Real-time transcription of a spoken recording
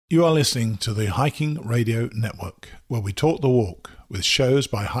You are listening to the Hiking Radio Network, where we talk the walk with shows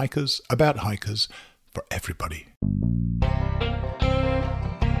by hikers, about hikers, for everybody.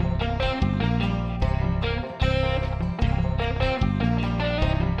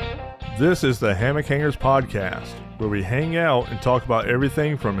 This is the Hammock Hangers Podcast, where we hang out and talk about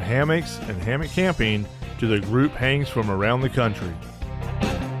everything from hammocks and hammock camping to the group hangs from around the country.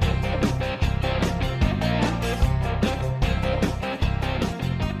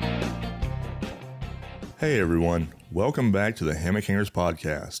 Hey everyone, welcome back to the Hammock Hangers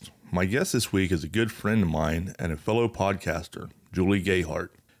Podcast. My guest this week is a good friend of mine and a fellow podcaster, Julie Gayheart.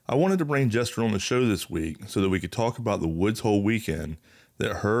 I wanted to bring Jester on the show this week so that we could talk about the Woods Hole weekend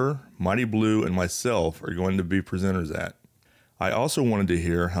that her, Mighty Blue, and myself are going to be presenters at. I also wanted to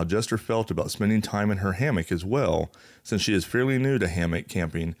hear how Jester felt about spending time in her hammock as well, since she is fairly new to hammock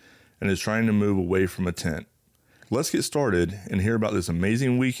camping and is trying to move away from a tent. Let's get started and hear about this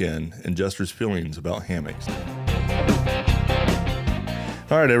amazing weekend and Jester's feelings about hammocks.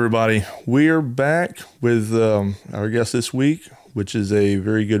 All right, everybody, we are back with our guest this week, which is a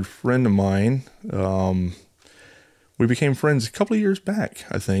very good friend of mine. We became friends a couple of years back,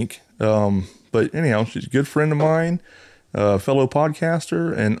 I think. But anyhow, she's a good friend of mine, fellow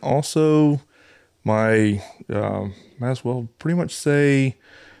podcaster, and also my, might as well pretty much say,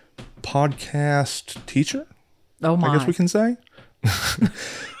 podcast teacher. Oh my. I guess we can say.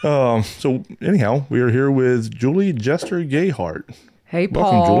 So anyhow, we are here with Julie Jester Gayheart. Hey, Paul.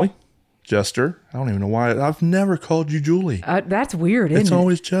 Welcome, Julie. Jester. I don't even know why. I've never called you Julie. That's weird, isn't it? It's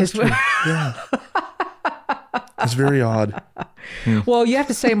always Jester. Yeah. It's very odd. Well, you have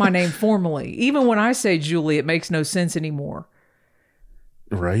to say my name formally. Even when I say Julie, it makes no sense anymore.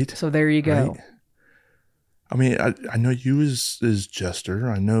 Right. So there you go. Right. I mean, I know you as Jester.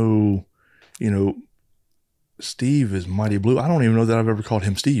 I know, Steve is Mighty Blue. I don't even know that I've ever called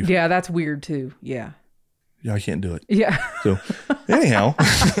him Steve. Yeah, that's weird too. Yeah. Yeah, I can't do it. Yeah. So anyhow,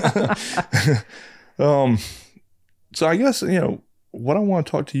 so I guess, what I want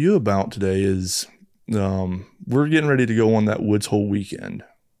to talk to you about today is, we're getting ready to go on that Woods Hole weekend.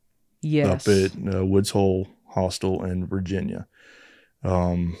 Yes. Up at Woods Hole Hostel in Virginia.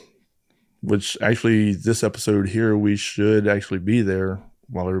 Which actually this episode here, we should actually be there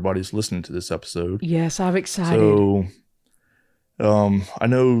while everybody's listening to this episode. Yes, I'm excited. So, I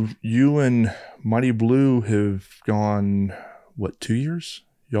know you and Mighty Blue have gone, 2 years?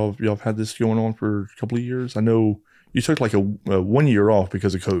 Y'all have had this going on for a couple of years? I know you took like a 1 year off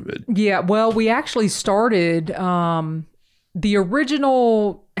because of COVID. Yeah, well, we actually started the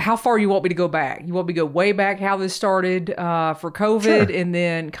original, how far you want me to go back? You want me to go way back how this started for COVID, sure. And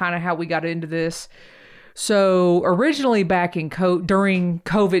then kind of how we got into this. So originally back in during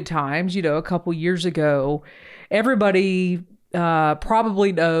COVID times, a couple years ago, everybody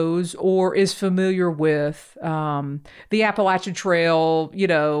probably knows or is familiar with the Appalachian Trail,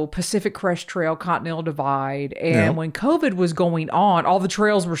 Pacific Crest Trail, Continental Divide. And when COVID was going on, all the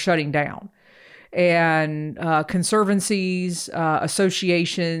trails were shutting down. And conservancies,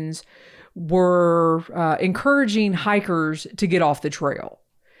 associations were encouraging hikers to get off the trail.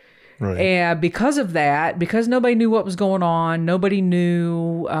 Right. And because of that, because nobody knew what was going on, nobody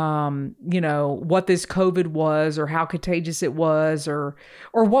knew, what this COVID was or how contagious it was or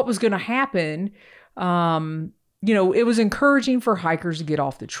what was going to happen. It was encouraging for hikers to get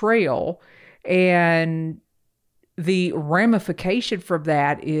off the trail. And the ramification from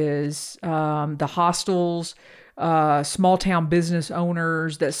that is the hostels, small town business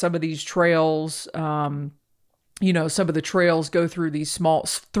owners that some of these trails, some of the trails go through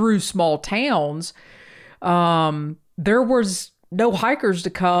small towns. There was no hikers to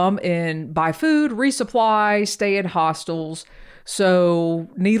come and buy food, resupply, stay in hostels. So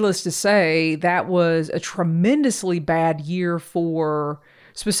needless to say, that was a tremendously bad year for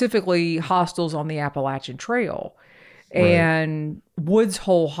specifically hostels on the Appalachian Trail. Right. And Woods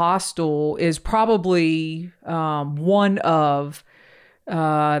Hole Hostel is probably one of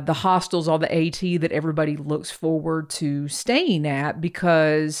the hostels on the AT that everybody looks forward to staying at,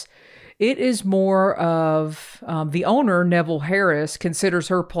 because it is more of the owner, Neville Harris, considers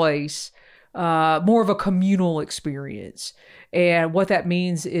her place more of a communal experience. And what that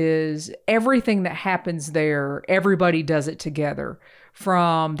means is everything that happens there, everybody does it together.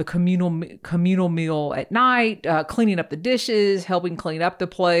 From the communal meal at night, cleaning up the dishes, helping clean up the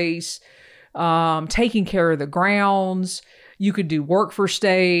place, taking care of the grounds. You could do work for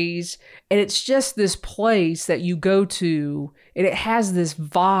stays. And it's just this place that you go to, and it has this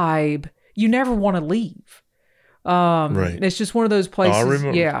vibe. You never want to leave. Right. It's just one of those places. I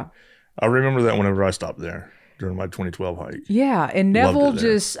remember that whenever I stopped there. during my 2012 hike. Yeah. And Neville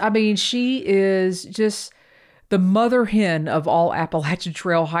she is just the mother hen of all Appalachian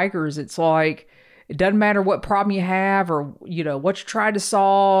Trail hikers. It's like, it doesn't matter what problem you have or, what you try to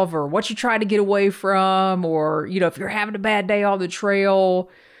solve or what you try to get away from, or, if you're having a bad day on the trail,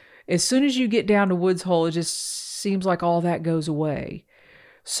 as soon as you get down to Woods Hole, it just seems like all that goes away.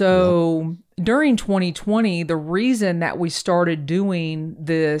 So during 2020, the reason that we started doing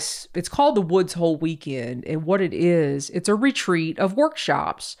this, it's called the Woods Hole Weekend. And what it is, it's a retreat of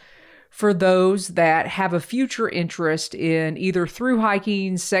workshops for those that have a future interest in either through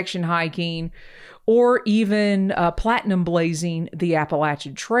hiking, section hiking, or even platinum blazing the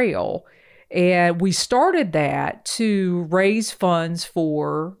Appalachian Trail. And we started that to raise funds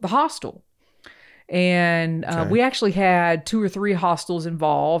for the hostel. And we actually had 2 or 3 hostels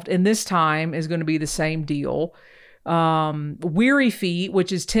involved. And this time is going to be the same deal. Weary Feet,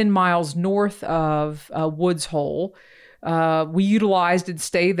 which is 10 miles north of Woods Hole, we utilized and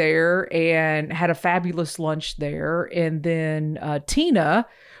stayed there and had a fabulous lunch there. And then Tina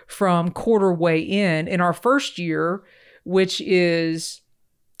from Quarter Way Inn in our first year, which is,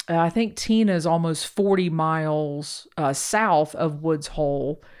 I think Tina is almost 40 miles south of Woods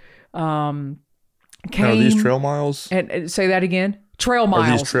Hole. Are these trail miles? And say that again. Trail miles.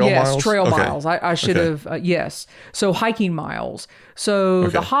 Are these trail miles? Trail miles. I should have, yes. So hiking miles. So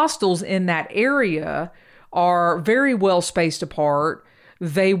the hostels in that area are very well spaced apart.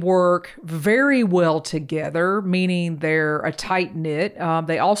 They work very well together, meaning they're a tight knit.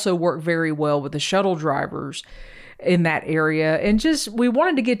 They also work very well with the shuttle drivers in that area. And just, we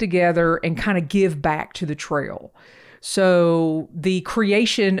wanted to get together and kind of give back to the trail. So the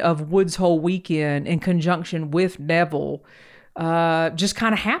creation of Woods Hole Weekend in conjunction with Neville just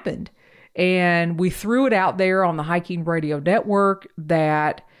kind of happened. And we threw it out there on the Hiking Radio Network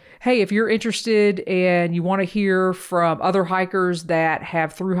that, hey, if you're interested and you want to hear from other hikers that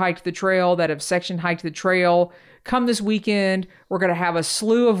have through hiked the trail, that have section hiked the trail, come this weekend. We're going to have a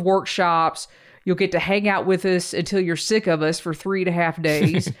slew of workshops. You'll get to hang out with us until you're sick of us for 3.5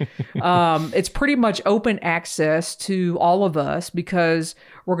 days. It's pretty much open access to all of us because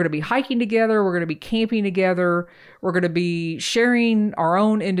we're going to be hiking together. We're going to be camping together. We're going to be sharing our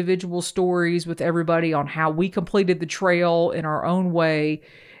own individual stories with everybody on how we completed the trail in our own way.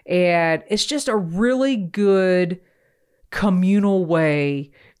 And it's just a really good communal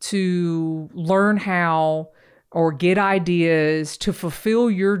way to learn how or get ideas to fulfill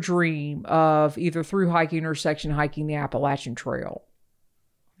your dream of either through hiking or section hiking the Appalachian Trail.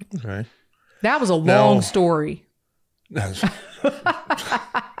 Okay. That was a long story.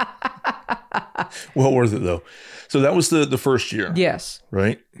 Well worth it though. So that was the first year. Yes.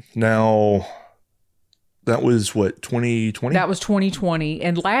 Right? Now that was what, 2020? That was 2020.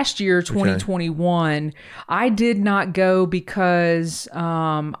 And last year, 2021, I did not go because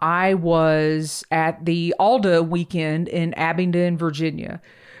I was at the Alda weekend in Abingdon, Virginia.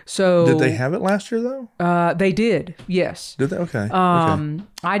 So did they have it last year though? They did. Yes. Did they? Okay.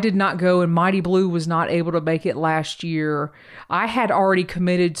 I did not go, and Mighty Blue was not able to make it last year. I had already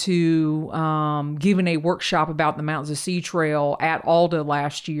committed to giving a workshop about the Mountains of Sea Trail at Alda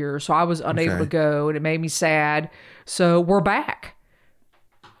last year, so I was unable to go, and it made me sad. So we're back.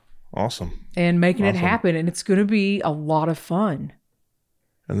 Awesome. And making it happen, and it's going to be a lot of fun.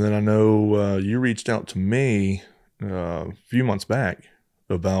 And then I know you reached out to me a few months back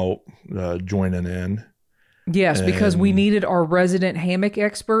about joining in. Yes, because we needed our resident hammock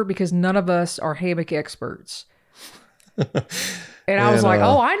expert because none of us are hammock experts. And I was like,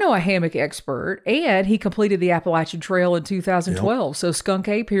 I know a hammock expert. And he completed the Appalachian Trail in 2012. Yep. So Skunk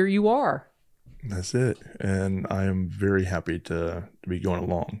Ape, here you are. That's it. And I am very happy to be going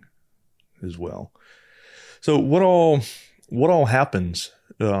along as well. So what all happens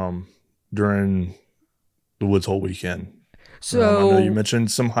during the Woods Hole weekend? So I know you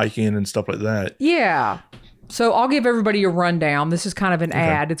mentioned some hiking and stuff like that. Yeah. So I'll give everybody a rundown. This is kind of an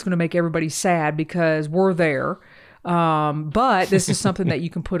ad. It's going to make everybody sad because we're there. But this is something that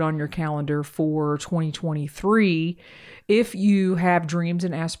you can put on your calendar for 2023 if you have dreams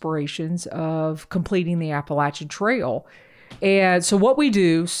and aspirations of completing the Appalachian Trail. And so what we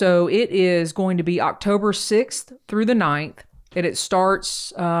do, so it is going to be October 6th through the 9th. And it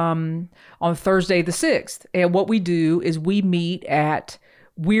starts on Thursday the 6th. And what we do is we meet at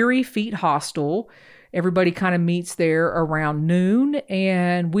Weary Feet Hostel. Everybody kind of meets there around noon.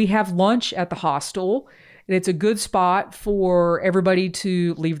 And we have lunch at the hostel. And it's a good spot for everybody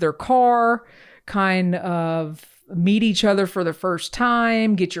to leave their car, kind of meet each other for the first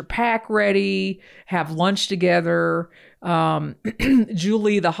time, get your pack ready, have lunch together.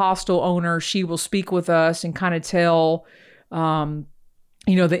 Julie, the hostel owner, she will speak with us and kind of tell, the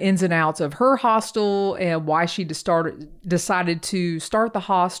ins and outs of her hostel and why she decided to start the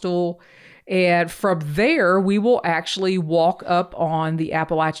hostel. And from there, we will actually walk up on the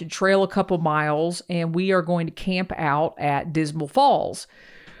Appalachian Trail a couple miles, and we are going to camp out at Dismal Falls.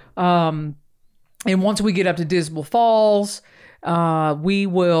 And once we get up to Dismal Falls, you are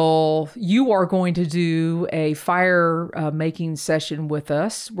going to do a fire making session with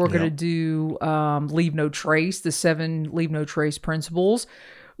us. We're going to do Leave No Trace, the 7 Leave No Trace principles.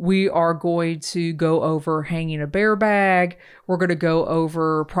 We are going to go over hanging a bear bag. We're going to go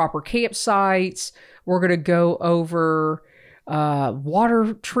over proper campsites. We're going to go over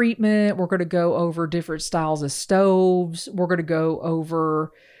water treatment. We're going to go over different styles of stoves. We're going to go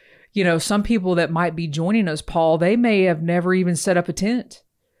over, some people that might be joining us, Paul, they may have never even set up a tent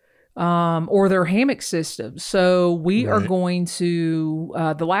or their hammock system. So we are going to,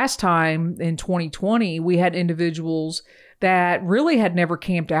 the last time in 2020, we had individuals that really had never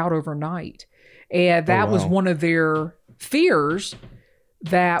camped out overnight. And that was one of their fears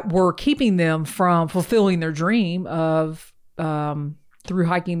that were keeping them from fulfilling their dream of through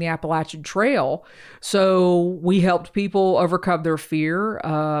hiking the Appalachian Trail. So we helped people overcome their fear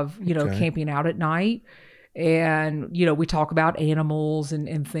of, camping out at night. And, we talk about animals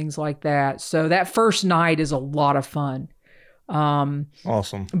and things like that. So that first night is a lot of fun.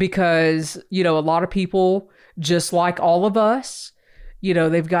 Awesome. Because, a lot of people, just like all of us,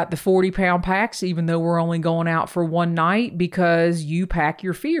 they've got the 40-pound packs, even though we're only going out for one night, because you pack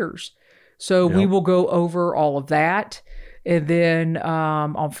your fears. So we will go over all of that. And then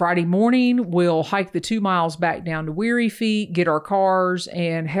on Friday morning, we'll hike the 2 miles back down to Weary Feet, get our cars,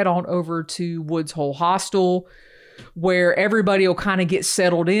 and head on over to Woods Hole Hostel, where everybody will kind of get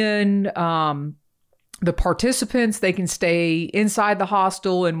settled in. The participants, they can stay inside the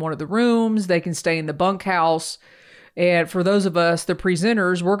hostel in one of the rooms. They can stay in the bunkhouse. And for those of us, the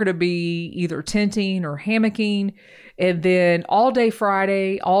presenters, we're going to be either tenting or hammocking. And then all day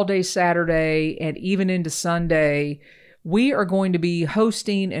Friday, all day Saturday, and even into Sunday, we are going to be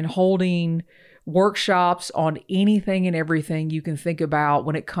hosting and holding workshops on anything and everything you can think about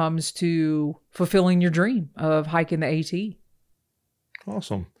when it comes to fulfilling your dream of hiking the AT.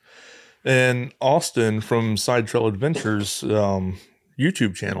 Awesome. And Austin from Side Trail Adventures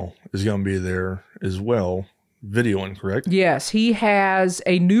YouTube channel is going to be there as well, videoing, correct? Yes, he has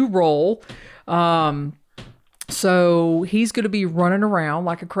a new role. So he's going to be running around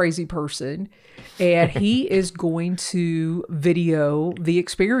like a crazy person, and he is going to video the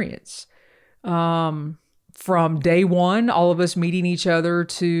experience. From day one, all of us meeting each other,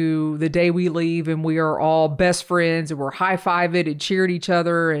 to the day we leave and we are all best friends and we're high-fiving and cheering each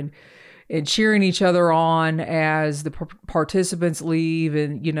other and cheering each other on as the participants leave.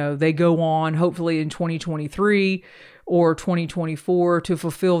 And, they go on hopefully in 2023 or 2024 to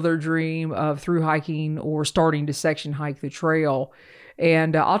fulfill their dream of through hiking or starting to section hike the trail.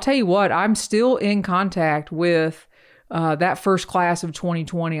 And I'll tell you what, I'm still in contact with that first class of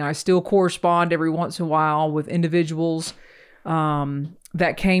 2020. I still correspond every once in a while with individuals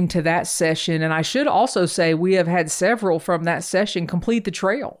that came to that session. And I should also say we have had several from that session complete the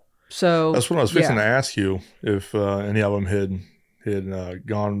trail. So that's what I was fixing to ask you, if any of them had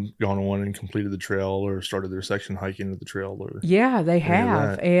gone on and completed the trail or started their section hiking of the trail. Or yeah, they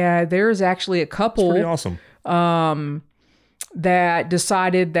have. And there's actually a couple. That's pretty awesome. That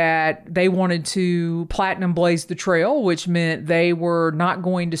decided that they wanted to platinum blaze the trail, which meant they were not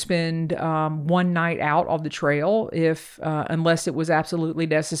going to spend one night out on the trail unless it was absolutely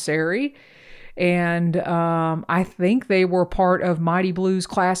necessary. And I think they were part of Mighty Blue's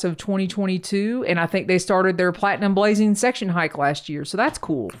class of 2022. And I think they started their platinum blazing section hike last year. So that's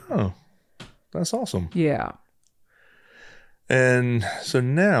cool. Oh, that's awesome. Yeah. And so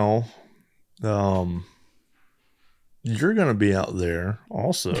now, you're going to be out there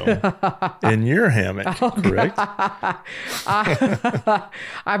also in your hammock, correct?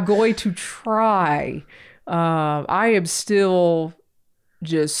 I'm going to try. I am still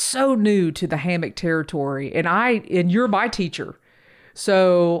just so new to the hammock territory, and you're my teacher.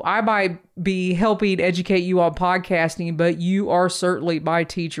 So I might be helping educate you on podcasting, but you are certainly my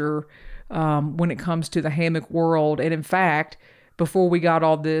teacher when it comes to the hammock world. And in fact, before we got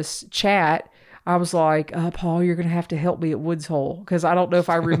all this chat, I was like, Paul, you're going to have to help me at Woods Hole, because I don't know if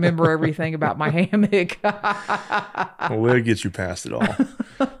I remember everything about my hammock. Well, we'll get you past it all.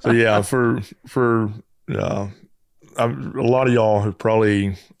 So yeah, for a lot of y'all have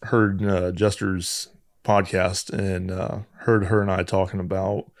probably heard Jester's podcast and heard her and I talking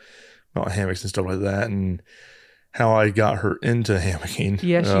about hammocks and stuff like that, and how I got her into hammocking.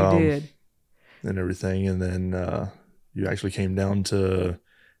 Yes, you did. And everything. And then you actually came down to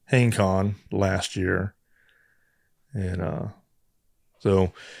HangCon last year. And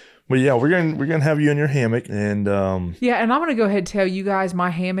so, but yeah, we're gonna have you in your hammock, and yeah, and I'm gonna go ahead and tell you guys my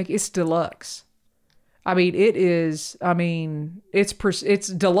hammock is deluxe. I mean, it is. I mean, it's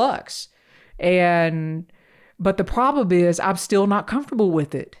deluxe, but the problem is I'm still not comfortable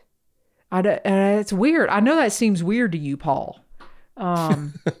with it. It's weird. I know that seems weird to you, Paul,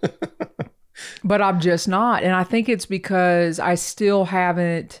 but I'm just not, and I think it's because I still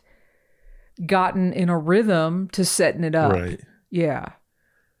haven't gotten in a rhythm to setting it up. Right. Yeah.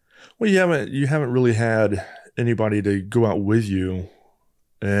 Well, you haven't really had anybody to go out with you,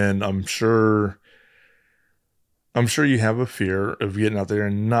 and I'm sure you have a fear of getting out there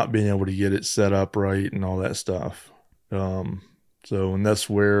and not being able to get it set up right and all that stuff. And that's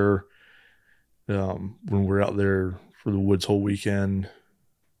where when we're out there for the woods whole weekend,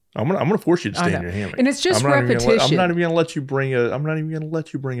 I'm gonna force you to stay in your hammock, and it's just repetition. I'm not even gonna let you bring a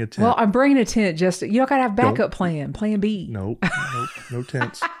tent. Well, I'm bringing a tent. Just you gotta have backup plan B. Nope, no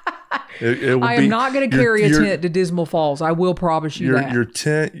tents. I am not going to carry a tent to Dismal Falls. I will promise you that.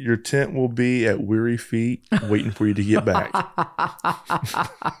 Your tent will be at Weary Feet, waiting for you to get back.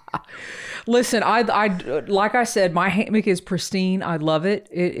 Listen, I like I said, my hammock is pristine. I love it.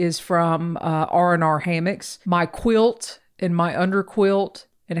 It is from R&R Hammocks. My quilt and my underquilt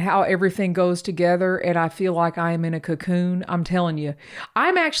and how everything goes together, and I feel like I am in a cocoon. I'm telling you,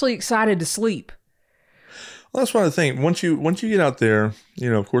 I'm actually excited to sleep. Well, that's one of the things. Once you get out there,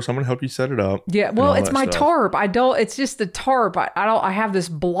 of course, I'm going to help you set it up. Yeah, well, it's my tarp. It's just the tarp. I have this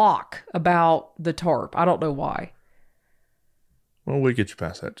block about the tarp. I don't know why. Well, we'll get you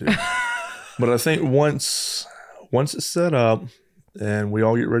past that too. But I think once it's set up and we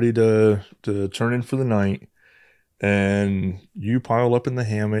all get ready to turn in for the night, and you pile up in the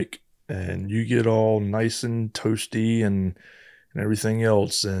hammock and you get all nice and toasty and everything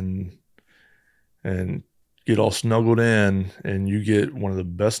else, and get all snuggled in, and you get one of the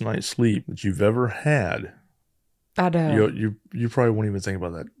best night's sleep that you've ever had. I know. You probably won't even think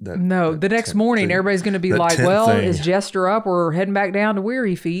about that. No, the next morning, thing. Everybody's going to be like, well, is Jester up? We're heading back down to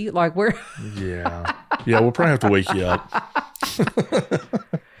Weary Feet. Like, where? Yeah, we'll probably have to wake you up.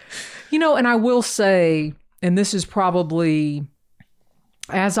 And I will say, and this is probably,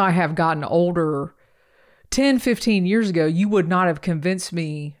 as I have gotten older, 10, 15 years ago, you would not have convinced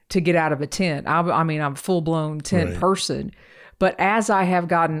me to get out of a tent. I mean, I'm a full-blown tent person. But as I have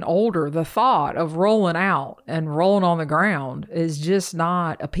gotten older, the thought of rolling out and rolling on the ground is just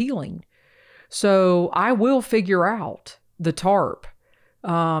not appealing. So I will figure out the tarp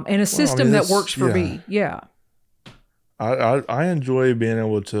and a system that works for me. Yeah. I enjoy being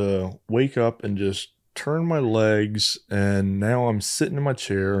able to wake up and just turn my legs, and now I'm sitting in my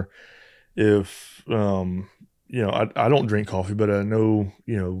chair. If I don't drink coffee, but I know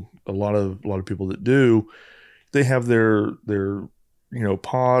a lot of people that do. They have their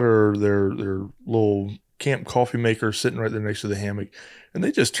pot or their little camp coffee maker sitting right there next to the hammock, and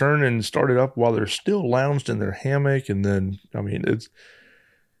they just turn and start it up while they're still lounged in their hammock. And then I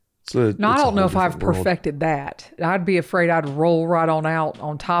don't know if I've perfected that. I'd be afraid I'd roll right on out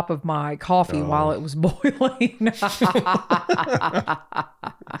on top of my coffee while it was boiling.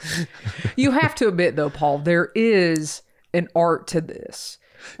 You have to admit, though, Paul, there is an art to this.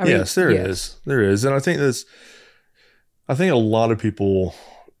 Yes, there is. There is. And I think a lot of people,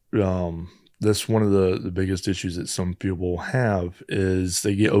 that's one of the biggest issues that some people have is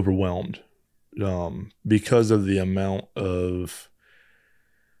they get overwhelmed because of the amount of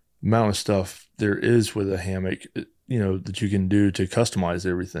stuff there is with a hammock, that you can do to customize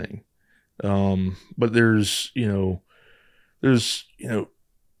everything. But there's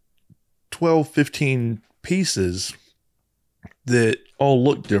 12, 15 pieces that all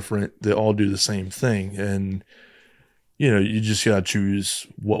look different, that all do the same thing. And, you just got to choose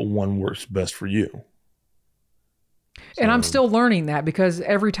what one works best for you. And I'm still learning that, because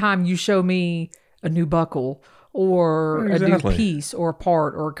every time you show me a new buckle or a new piece or a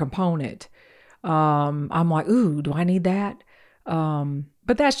part or a component, I'm like, ooh, do I need that?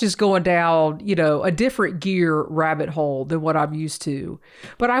 But that's just going down, a different gear rabbit hole than what I'm used to.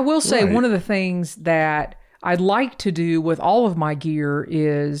 But I will say one of the things that I'd like to do with all of my gear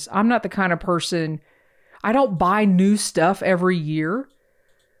is I'm not the kind of person, I don't buy new stuff every year.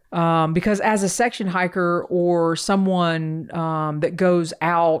 Because as a section hiker or someone that goes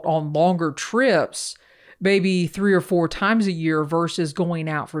out on longer trips, maybe 3 or 4 times a year versus going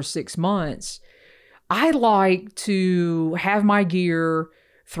out for 6 months. I like to have my gear,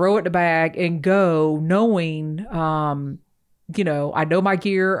 throw it in the bag, and go knowing, I know my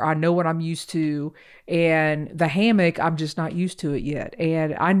gear, I know what I'm used to, and the hammock, I'm just not used to it yet.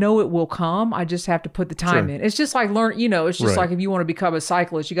 And I know it will come. I just have to put the time in. It's just like it's just like if you want to become a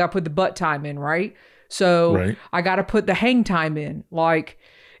cyclist, you got to put the butt time in, right? So I got to put the hang time in.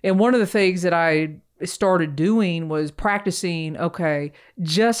 And one of the things that I started doing was practicing,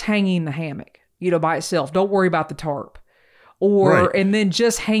 just hanging the hammock, by itself. Don't worry about the tarp. And then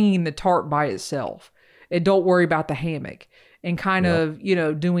just hanging the tarp by itself. And don't worry about the hammock. And kind of,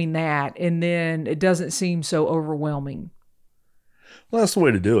 doing that. And then it doesn't seem so overwhelming. Well, that's the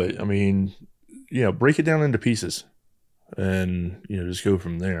way to do it. I mean, break it down into pieces and, just go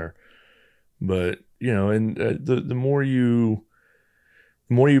from there. But, and the more you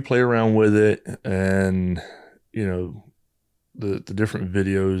play around with it and, the different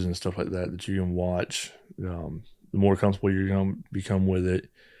videos and stuff like that you can watch, the more comfortable you're going to become with it.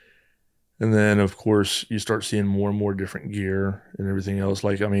 And then, of course, you start seeing more and more different gear and everything else.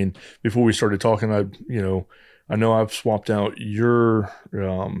 Before we started talking, I know I've swapped out your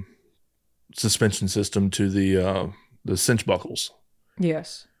suspension system to the cinch buckles.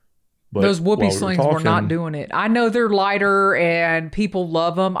 Yes. But those whoopee slings were not doing it. I know they're lighter and people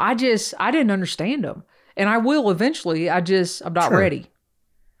love them. I didn't understand them. And I will eventually. I'm not ready.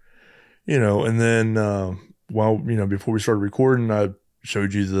 And then before we started recording, I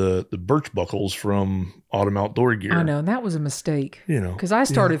showed you the birch buckles from Autumn Outdoor Gear. I know, and that was a mistake. Because I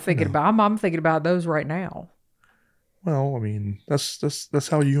started thinking about. I'm thinking about those right now. Well, that's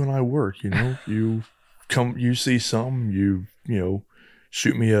how you and I work. You see some, you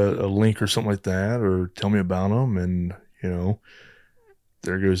shoot me a link or something like that, or tell me about them, and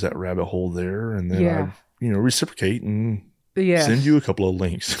there goes that rabbit hole there, and then I reciprocate and send you a couple of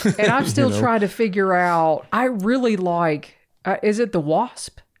links. And I'm still trying to figure out. I really like. Is it the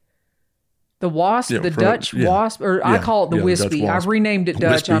Wasp? The Wasp, the Dutch Wasp, or I call it the Wispy. I've renamed it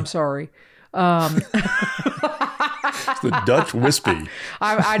Dutch. Wispy. I'm sorry. It's the Dutch Wispy.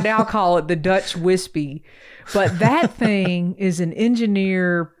 I now call it the Dutch Wispy. But that thing is an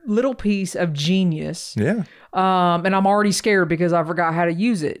engineer little piece of genius. Yeah. And I'm already scared because I forgot how to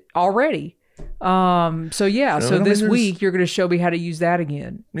use it already. So this week you're going to show me how to use that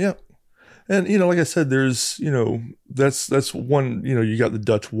again. Yeah. And, like I said, there's, that's one, you got the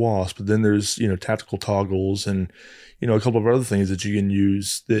Dutch Wasp, but then there's, tactical toggles and, a couple of other things that you can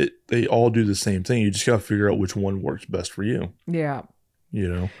use that they all do the same thing. You just got to figure out which one works best for you. Yeah.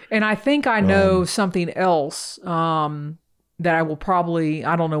 And I think I know something else that I will probably,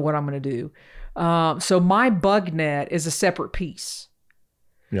 I don't know what I'm going to do. So my bug net is a separate piece.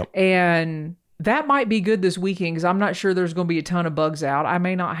 Yep. And that might be good this weekend because I'm not sure there's going to be a ton of bugs out. I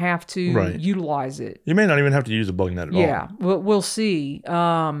may not have to utilize it. You may not even have to use a bug net at all. Yeah, we'll see.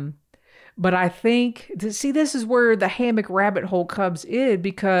 But I think, this is where the hammock rabbit hole comes in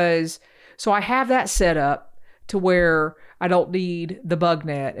because, so I have that set up to where I don't need the bug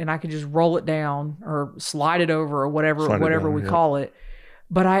net and I can just roll it down or slide it over or whatever we call it.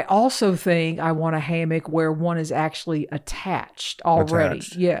 But I also think I want a hammock where one is actually attached already.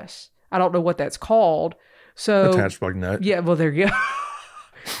 Yes. I don't know what that's called. So attached bug net. Yeah, well there you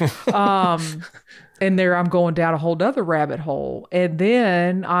go. And there I'm going down a whole other rabbit hole. And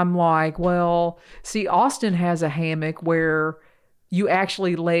then I'm like, well, see, Austin has a hammock where you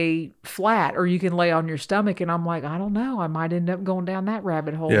actually lay flat or you can lay on your stomach. And I'm like, I don't know. I might end up going down that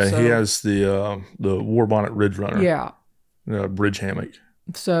rabbit hole. Yeah, he has the War Bonnet Ridge Runner. Yeah. Bridge hammock.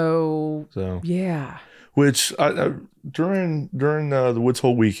 So yeah. Which during the Woods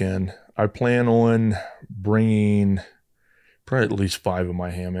Hole weekend, I plan on bringing probably at least 5 of my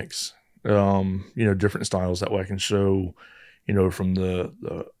hammocks. Different styles. That way I can show, from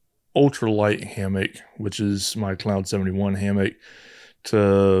the ultralight hammock, which is my Cloud 71 hammock,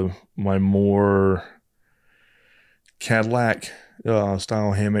 to my more Cadillac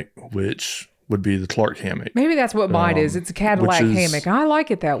style hammock, which would be the Clark hammock. Maybe that's what mine is. It's a Cadillac hammock. I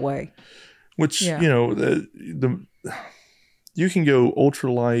like it that way. Which, you can go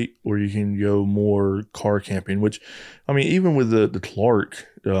ultralight or you can go more car camping, which, even with the Clark,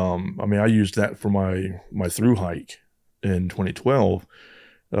 I used that for my through hike in 2012.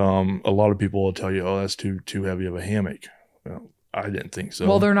 A lot of people will tell you, oh, that's too heavy of a hammock. Well, I didn't think so.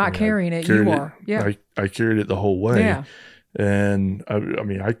 Well, they're not carrying it. You are. Yeah. I carried it the whole way. Yeah. And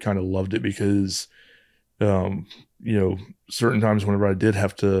I kind of loved it because, certain times whenever I did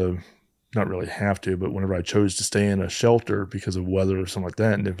have to, not really have to, but whenever I chose to stay in a shelter because of weather or something like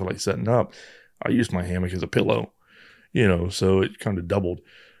that and didn't feel like setting up, I used my hammock as a pillow, so it kind of doubled.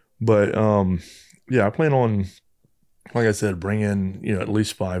 But yeah, I plan on, like I said, bringing at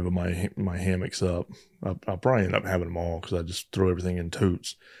least 5 of my hammocks up. I'll probably end up having them all because I just throw everything in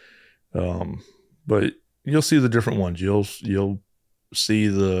totes. But you'll see the different ones. You'll see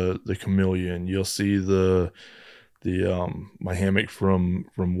the chameleon. You'll see the my hammock from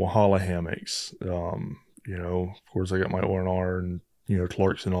Wahala Hammocks. Of course I got my R&R and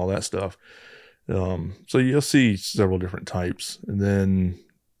Clark's and all that stuff. So you'll see several different types. And then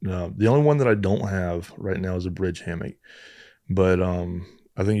the only one that I don't have right now is a bridge hammock. But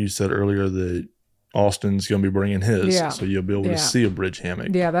I think you said earlier that Austin's going to be bringing his, so you'll be able to see a bridge hammock.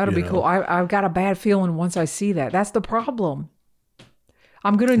 Yeah, that'll be cool. I've got a bad feeling once I see that. That's the problem.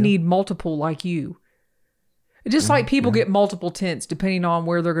 I'm going to need multiple like you. Just like people get multiple tents depending on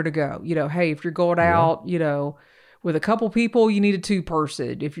where they're going to go. Hey, if you're going out, with a couple people, you need a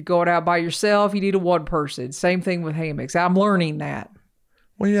 2-person. If you're going out by yourself, you need a 1-person. Same thing with hammocks. I'm learning that.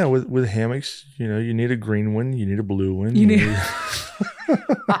 Well, yeah, with hammocks, you need a green one, you need a blue one.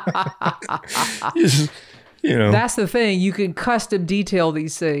 That's the thing. You can custom detail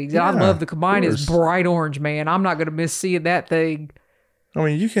these things. Yeah, I love mine is bright orange, man. I'm not going to miss seeing that thing. I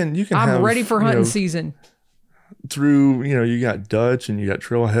mean, you can. I'm ready for hunting season. Through, you got Dutch and you got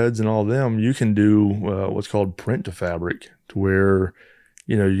Trailheads and all them. You can do what's called print to fabric, to where,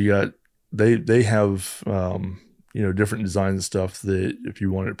 you got they have different designs and stuff that if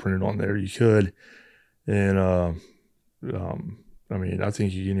you wanted it printed on there, you could. And I mean, I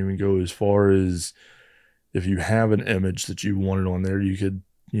think you can even go as far as if you have an image that you wanted on there, you could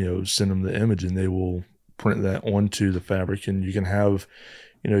send them the image and they will print that onto the fabric, and you can have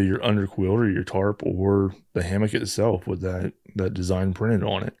your underquilt or your tarp or the hammock itself with that design printed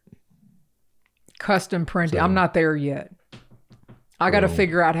on it. Custom printed. I'm not there yet. I got to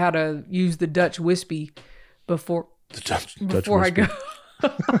figure out how to use the Dutch Wispy before I go.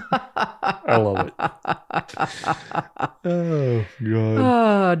 I love it. Oh, God.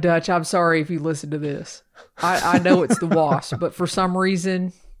 Oh, Dutch, I'm sorry if you listen to this. I know it's the wasp, but for some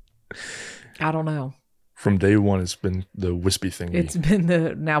reason, I don't know. From day one, it's been the wispy thing. It's been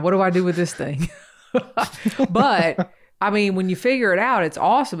now what do I do with this thing? But, I mean, when you figure it out, it's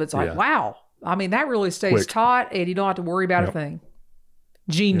awesome. It's like, wow. I mean, that really stays taut and you don't have to worry about a thing.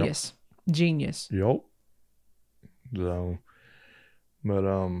 Genius. Genius. Yep. So,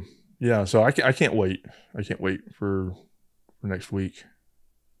 but, yeah, so I can't wait. I can't wait for next week. I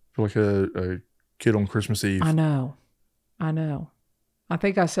feel like a kid on Christmas Eve. I know. I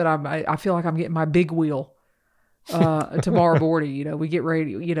think I said I feel like I'm getting my big wheel tomorrow morning. We get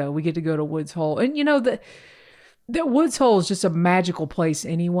ready. We get to go to Woods Hole, and the Woods Hole is just a magical place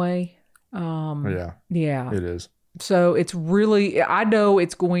anyway. Yeah, it is. So it's really, I know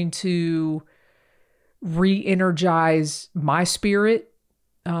it's going to re-energize my spirit.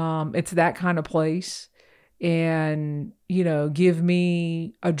 It's that kind of place, and give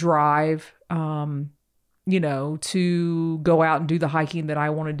me a drive. To go out and do the hiking that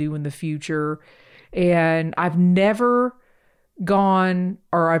I want to do in the future. And I've never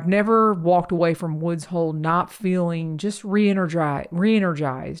walked away from Woods Hole not feeling just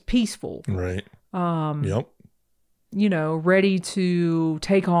re-energized, peaceful. Right. Yep. Ready to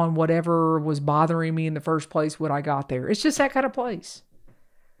take on whatever was bothering me in the first place when I got there. It's just that kind of place.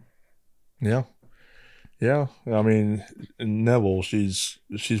 Yeah. Yeah, I mean, Neville, she's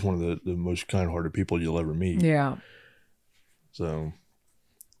one of the most kind-hearted people you'll ever meet. Yeah. So,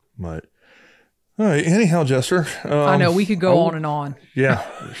 but all right. Anyhow, Jester, I know we could go on and on. Yeah,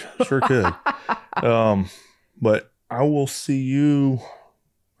 sure could. But I will see you.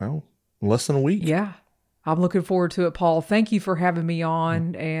 Well, in less than a week. Yeah, I'm looking forward to it, Paul. Thank you for having me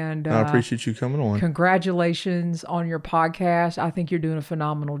on, and I appreciate you coming on. Congratulations on your podcast. I think you're doing a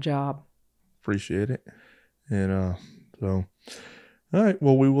phenomenal job. Appreciate it. And so, all right.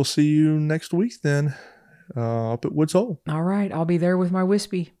 Well, we will see you next week then, up at Woods Hole. All right. I'll be there with my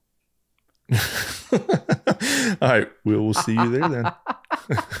wispy. All right. We will see you there then.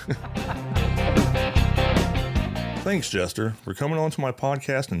 Thanks, Jester, for coming on to my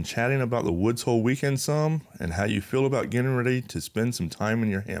podcast and chatting about the Woods Hole weekend some and how you feel about getting ready to spend some time in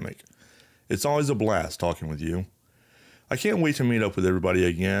your hammock. It's always a blast talking with you. I can't wait to meet up with everybody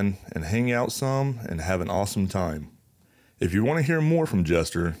again and hang out some and have an awesome time. If you want to hear more from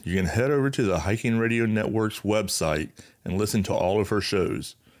Jester, you can head over to the Hiking Radio Network's website and listen to all of her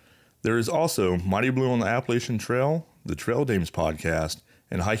shows. There is also Mighty Blue on the Appalachian Trail, the Trail Dames podcast,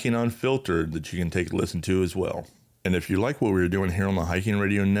 and Hiking Unfiltered that you can take a listen to as well. And if you like what we're doing here on the Hiking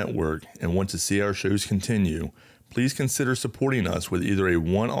Radio Network and want to see our shows continue, please consider supporting us with either a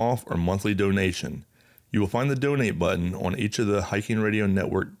one-off or monthly donation. You will find the donate button on each of the Hiking Radio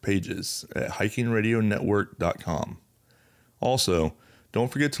Network pages at hikingradionetwork.com. Also,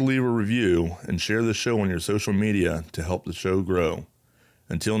 don't forget to leave a review and share the show on your social media to help the show grow.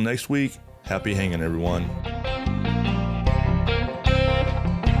 Until next week, happy hanging, everyone.